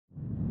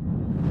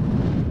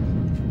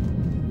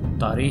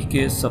تاریخ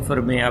کے سفر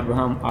میں اب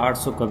ہم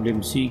 800 قبل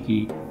مسیح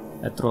کی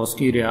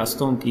ایتروسکی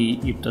ریاستوں کی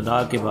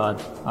ابتدا کے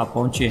بعد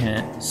پہنچے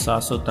ہیں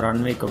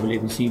 793 قبل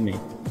مسیح میں۔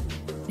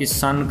 اس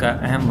سن کا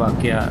اہم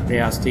واقعہ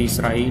ریاست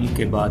اسرائیل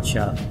کے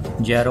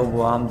بادشاہ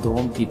جیروبوام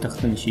دوم کی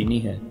تخت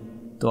نشینی ہے،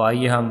 تو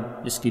آئیے ہم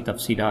اس کی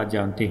تفصیلات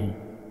جانتے ہیں۔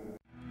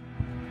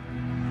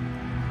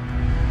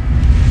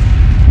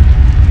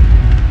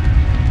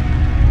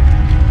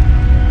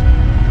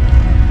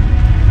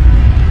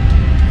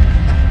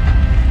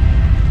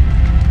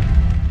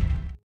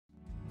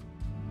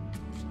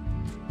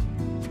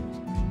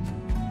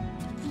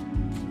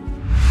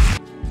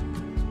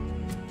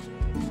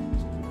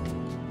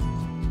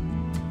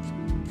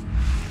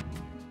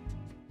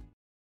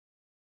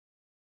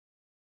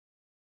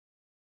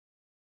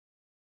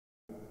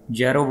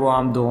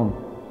 جیروبوام دوم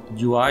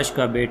جواش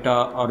کا بیٹا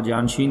اور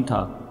جانشین تھا۔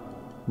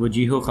 وہ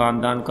جیہو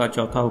خاندان کا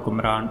چوتھا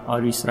حکمران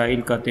اور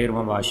اسرائیل کا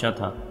 13واں بادشاہ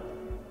تھا۔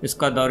 اس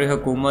کا دور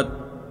حکومت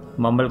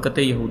مملکت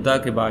یہودا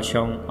کے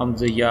بادشاہوں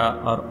امزیہ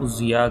اور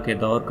عزیہ کے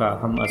دور کا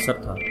ہم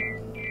اثر تھا۔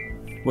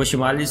 وہ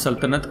شمالی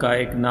سلطنت کا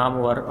ایک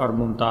نامور اور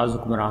ممتاز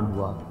حکمران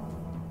ہوا۔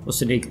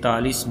 اس نے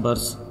 41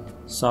 برس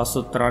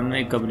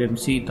 793 قبل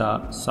مسیح تا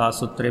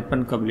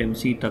 753 قبل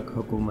مسیح تک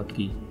حکومت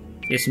کی۔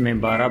 اس میں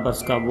 12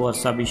 برس کا وہ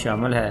عرصہ بھی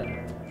شامل ہے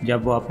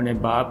جب وہ اپنے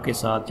باپ کے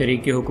ساتھ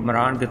شریک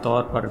حکمران کے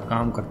طور پر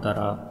کام کرتا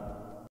رہا۔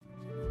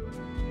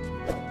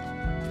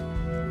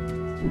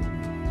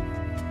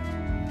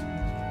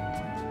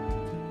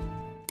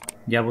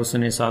 جب اس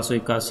نے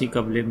 781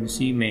 قبل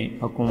مسیح میں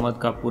حکومت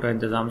کا پورا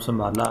انتظام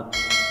سنبھالا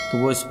تو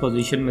وہ اس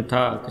پوزیشن میں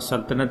تھا کہ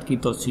سلطنت کی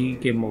توسیع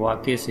کے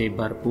مواقع سے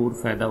بھرپور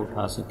فائدہ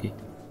اٹھا سکے۔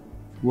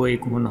 وہ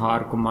ایک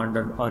ہونہار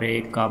کمانڈر اور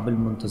ایک قابل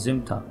منتظم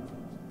تھا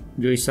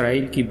جو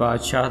اسرائیل کی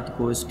بادشاہت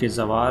کو اس کے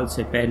زوال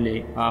سے پہلے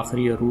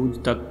آخری عروج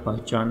تک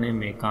پہنچانے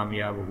میں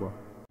کامیاب ہوا۔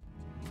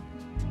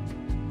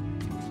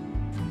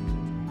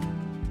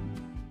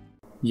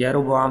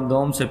 جیروبوام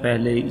دوم سے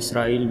پہلے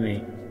اسرائیل میں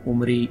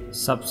عمری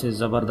سب سے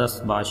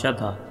زبردست بادشاہ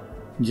تھا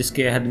جس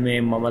کے عہد میں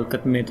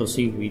مملکت میں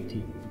توسیع ہوئی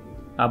تھی۔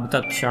 اب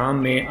تک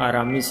شام میں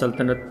آرامی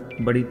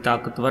سلطنت بڑی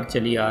طاقتور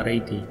چلی آ رہی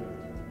تھی،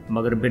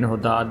 مگر بن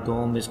ہداد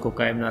دوم اس کو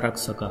قائم نہ رکھ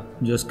سکا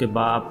جو اس کے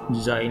باپ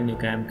جزائیل نے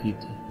قائم کی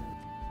تھی۔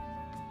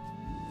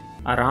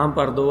 آرام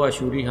پر 2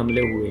 اشوری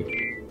حملے ہوئے۔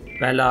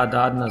 پہلا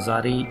عداد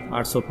نظاری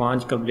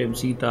 805 قبل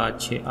مسیح تا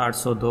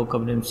 802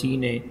 قبل مسیح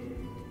نے،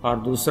 اور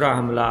دوسرا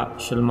حملہ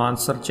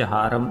شلمانسر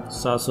چہارم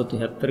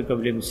 773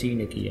 قبل مسیح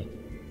نے کیا۔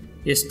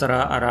 اس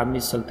طرح آرامی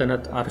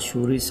سلطنت اور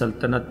اشوری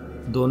سلطنت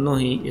دونوں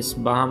ہی اس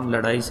باہم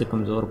لڑائی سے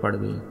کمزور پڑ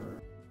گئی۔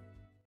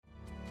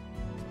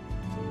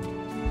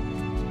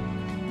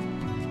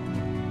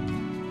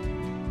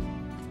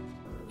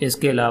 اس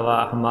کے علاوہ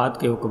حماد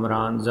کے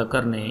حکمران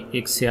زکر نے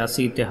ایک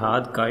سیاسی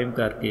اتحاد قائم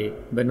کر کے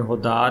بن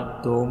ہداد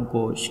دوم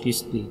کو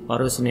شکست دی اور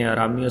اس نے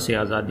آرامیوں سے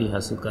آزادی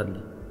حاصل کر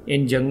لی۔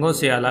 ان جنگوں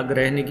سے الگ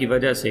رہنے کی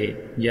وجہ سے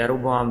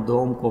جیروبوام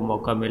دوم کو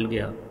موقع مل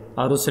گیا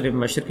اور اس نے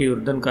مشرقی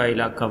اردن کا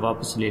علاقہ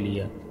واپس لے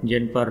لیا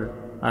جن پر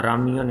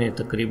آرامیوں نے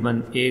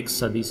تقریباً 1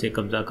 صدی سے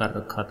قبضہ کر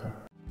رکھا تھا۔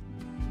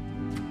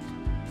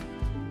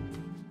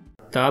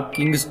 کتاب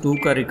کنگز 2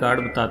 کا ریکارڈ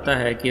بتاتا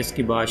ہے کہ اس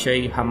کی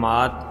بادشاہی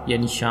حمات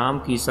یعنی شام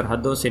کی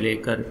سرحدوں سے لے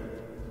کر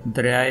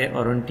دریائے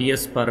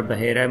اورنٹیس پر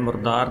بحیرہ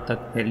مردار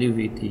تک پھیلی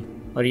ہوئی تھی،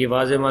 اور یہ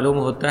واضح معلوم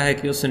ہوتا ہے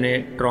کہ اس نے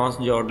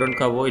ٹرانس جارڈن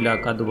کا وہ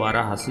علاقہ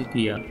دوبارہ حاصل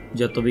کیا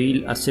جو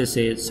طویل عرصے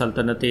سے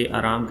سلطنت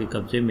آرام کے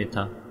قبضے میں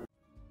تھا۔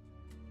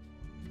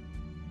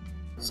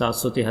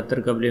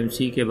 773 قبل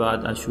مسیح کے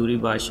بعد اشوری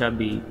بادشاہ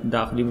بھی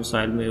داخلی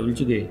مسائل میں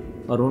الجھ گئے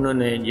اور انہوں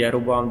نے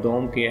جیروبوام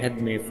دوم کے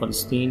عہد میں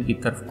فلسطین کی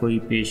طرف کوئی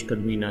پیش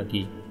قدمی نہ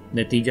کی۔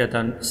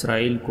 نتیجتاً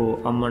اسرائیل کو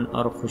امن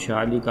اور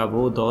خوشحالی کا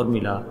وہ دور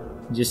ملا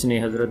جس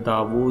نے حضرت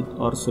داؤد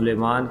اور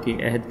سلیمان کے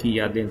عہد کی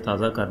یادیں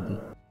تازہ کر دیں۔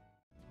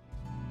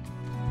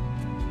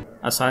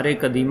 آثار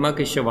قدیمہ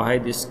کے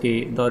شواہد اس کے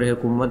دور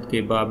حکومت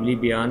کے بابلی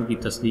بیان کی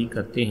تصدیق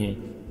کرتے ہیں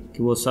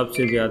کہ وہ سب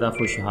سے زیادہ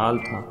خوشحال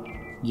تھا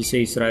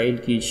جسے اسرائیل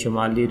کی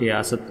شمالی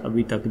ریاست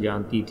ابھی تک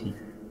جانتی تھی۔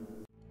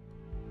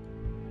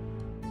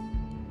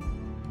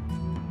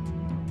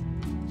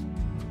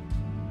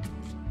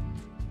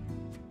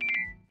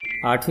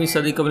 8ویں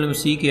صدی قبل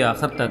مسیح کے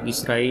آخر تک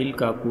اسرائیل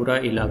کا پورا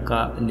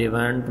علاقہ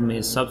لیونٹ میں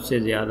سب سے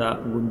زیادہ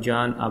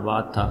گنجان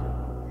آباد تھا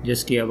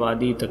جس کی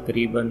آبادی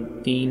تقریباً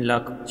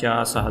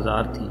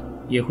 3,50,000 تھی۔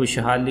 یہ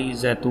خوشحالی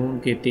زیتون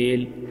کے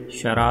تیل،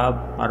 شراب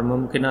اور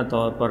ممکنہ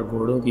طور پر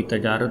گھوڑوں کی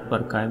تجارت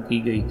پر قائم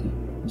کی گئی تھی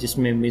جس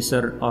میں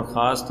مصر اور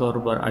خاص طور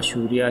پر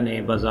اشوریہ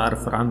نے بازار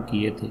فراہم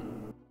کیے تھے۔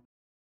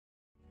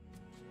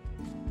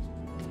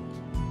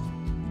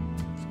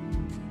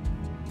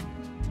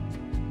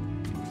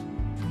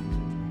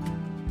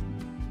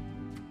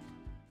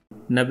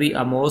 نبی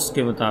عموس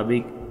کے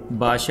مطابق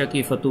بادشاہ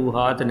کی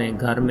فتوحات نے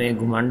گھر میں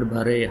گھمنڈ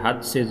بھرے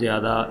حد سے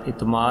زیادہ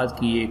اعتماد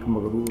کی ایک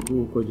مغرور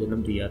روح کو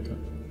جنم دیا تھا۔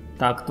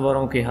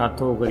 طاقتوروں کے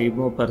ہاتھوں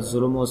غریبوں پر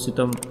ظلم و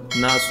ستم،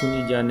 نہ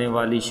سنی جانے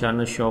والی شان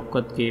و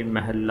شوکت کے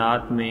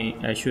محلات میں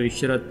عیش و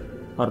عشرت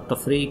اور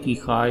تفریح کی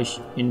خواہش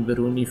ان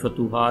بیرونی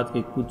فتوحات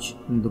کے کچھ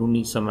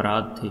اندرونی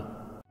ثمرات تھے۔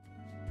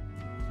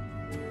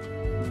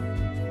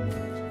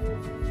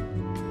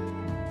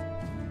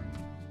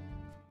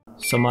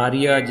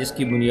 سماریہ جس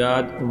کی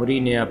بنیاد عمری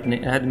نے اپنے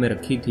عہد میں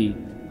رکھی تھی،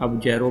 اب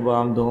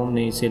جیروبعام دوم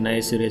نے اسے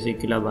نئے سرے سے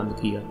قلعہ بند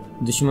کیا۔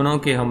 دشمنوں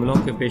کے حملوں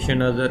کے پیش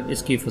نظر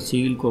اس کی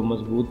فصیل کو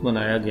مضبوط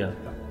بنایا گیا۔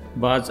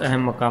 بعض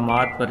اہم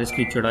مقامات پر اس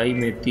کی چوڑائی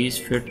میں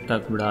 30 فٹ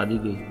تک بڑھا دی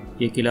گئی۔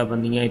 یہ قلعہ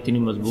بندیاں اتنی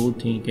مضبوط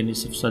تھیں کہ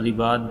نصف صدی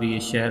بعد بھی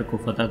اس شہر کو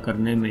فتح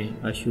کرنے میں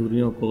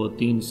اشوریوں کو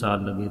 3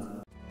 سال لگے تھے۔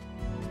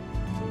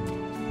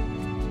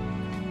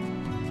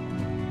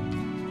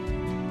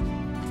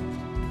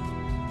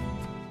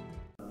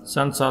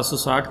 سن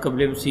 760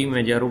 قبل مسیح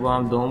میں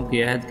جیروبعام دوم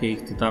کے عہد کے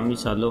اختتامی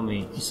سالوں میں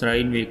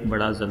اسرائیل میں ایک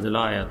بڑا زلزلہ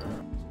آیا تھا۔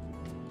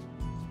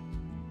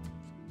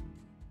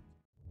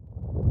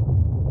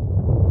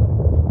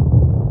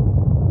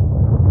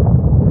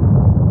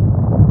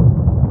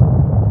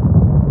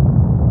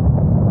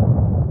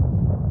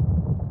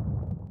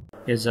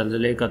 اس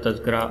زلزلے کا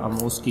تذکرہ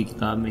آموس کی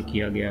کتاب میں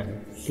کیا گیا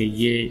ہے کہ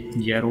یہ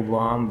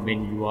جیروبعام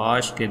بن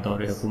جواش کے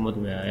دور حکومت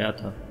میں آیا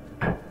تھا۔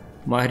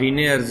 ماہرین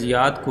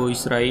ارضیات کو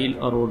اسرائیل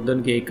اور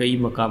اردن کے کئی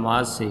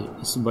مقامات سے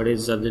اس بڑے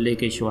زلزلے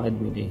کے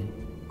شواہد ملے ہیں۔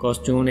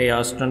 کوسٹون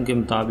آسٹن کے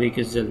مطابق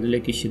اس زلزلے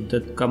کی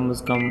شدت کم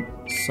از کم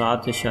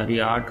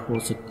 7.8 ہو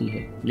سکتی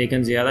ہے،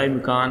 لیکن زیادہ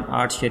امکان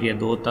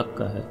 8.2 تک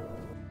کا ہے۔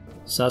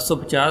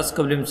 750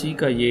 قبل مسیح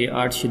کا یہ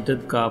 8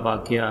 شدت کا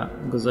واقعہ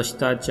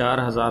گزشتہ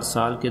 4000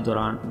 سال کے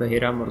دوران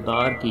بحیرہ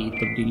مردار کی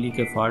تبدیلی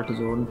کے فالٹ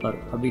زون پر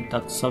ابھی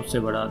تک سب سے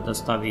بڑا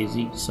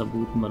دستاویزی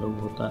ثبوت معلوم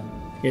ہوتا ہے۔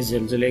 اس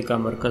زلزلے کا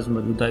مرکز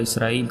موجودہ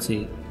اسرائیل سے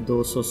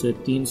 200 سے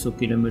 300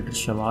 کلومیٹر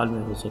شمال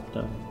میں ہو سکتا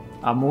ہے۔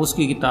 آموس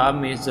کی کتاب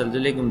میں اس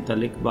زلزلے کے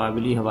متعلق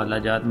بابلی حوالہ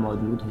جات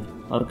موجود ہیں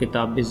اور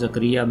کتاب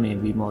زکریا میں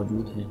بھی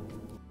موجود ہیں۔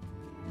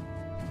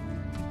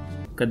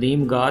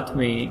 قدیم گاتھ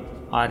میں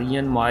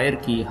آرین مائر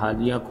کی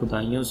حالیہ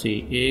کھدائیوں سے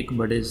ایک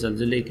بڑے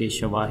زلزلے کے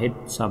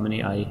شواہد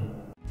سامنے آئے ہیں۔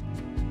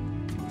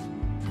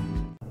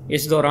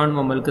 اس دوران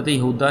مملکت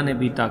یہودا نے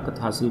بھی طاقت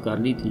حاصل کر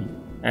لی تھی۔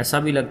 ایسا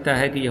بھی لگتا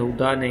ہے کہ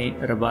یہودا نے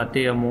رباط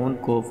امون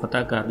کو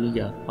فتح کر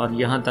لیا اور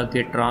یہاں تک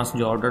کہ ٹرانس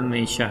جارڈن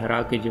میں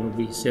شہرہ کے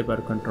جنوبی حصے پر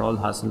کنٹرول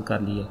حاصل کر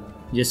لیا،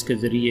 جس کے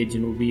ذریعے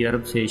جنوبی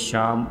عرب سے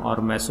شام اور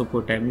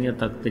میسوپوٹیمیا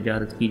تک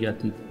تجارت کی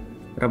جاتی تھی۔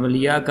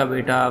 رملیہ کا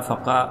بیٹا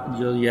فقہ،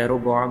 جو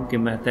جیروبعام کے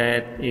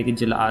ماتحت ایک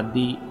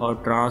جلعادی اور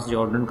ٹرانس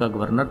جارڈن کا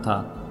گورنر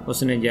تھا،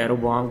 اس نے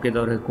جیروبعام کے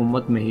دور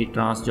حکومت میں ہی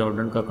ٹرانس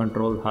جارڈن کا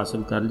کنٹرول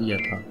حاصل کر لیا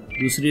تھا۔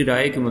 دوسری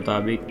رائے کے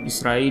مطابق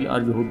اسرائیل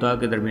اور یہودا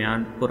کے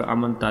درمیان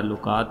پرامن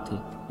تعلقات تھے،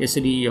 اس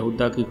لیے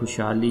یہودا کی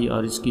خوشحالی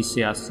اور اس کی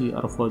سیاسی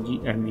اور فوجی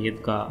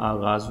اہمیت کا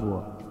آغاز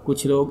ہوا۔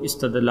 کچھ لوگ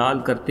استدلال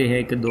کرتے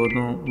ہیں کہ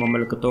دونوں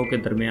مملکتوں کے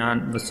درمیان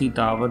وسیع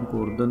تعاون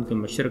کو اردن کے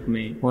مشرق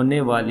میں ہونے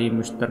والی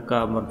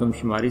مشترکہ مردم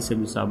شماری سے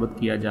بھی ثابت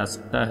کیا جا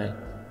سکتا ہے،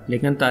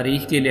 لیکن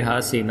تاریخ کے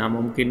لحاظ سے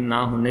ناممکن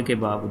نہ ہونے کے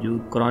باوجود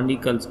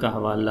کرونیکلز کا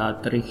حوالہ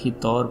تاریخی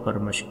طور پر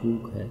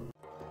مشکوک ہے۔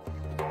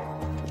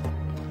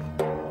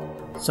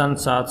 سن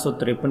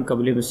 753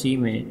 قبل مسیح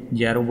میں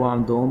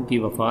جیروبعام دوم کی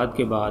وفات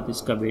کے بعد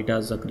اس کا بیٹا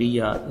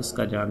زکریا اس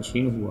کا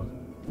جانشین ہوا،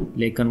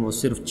 لیکن وہ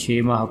صرف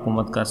 6 ماہ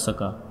حکومت کر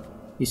سکا۔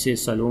 اسے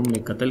سلوم نے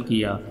قتل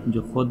کیا،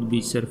 جو خود بھی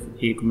صرف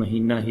 1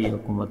 مہینہ ہی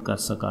حکومت کر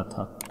سکا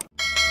تھا۔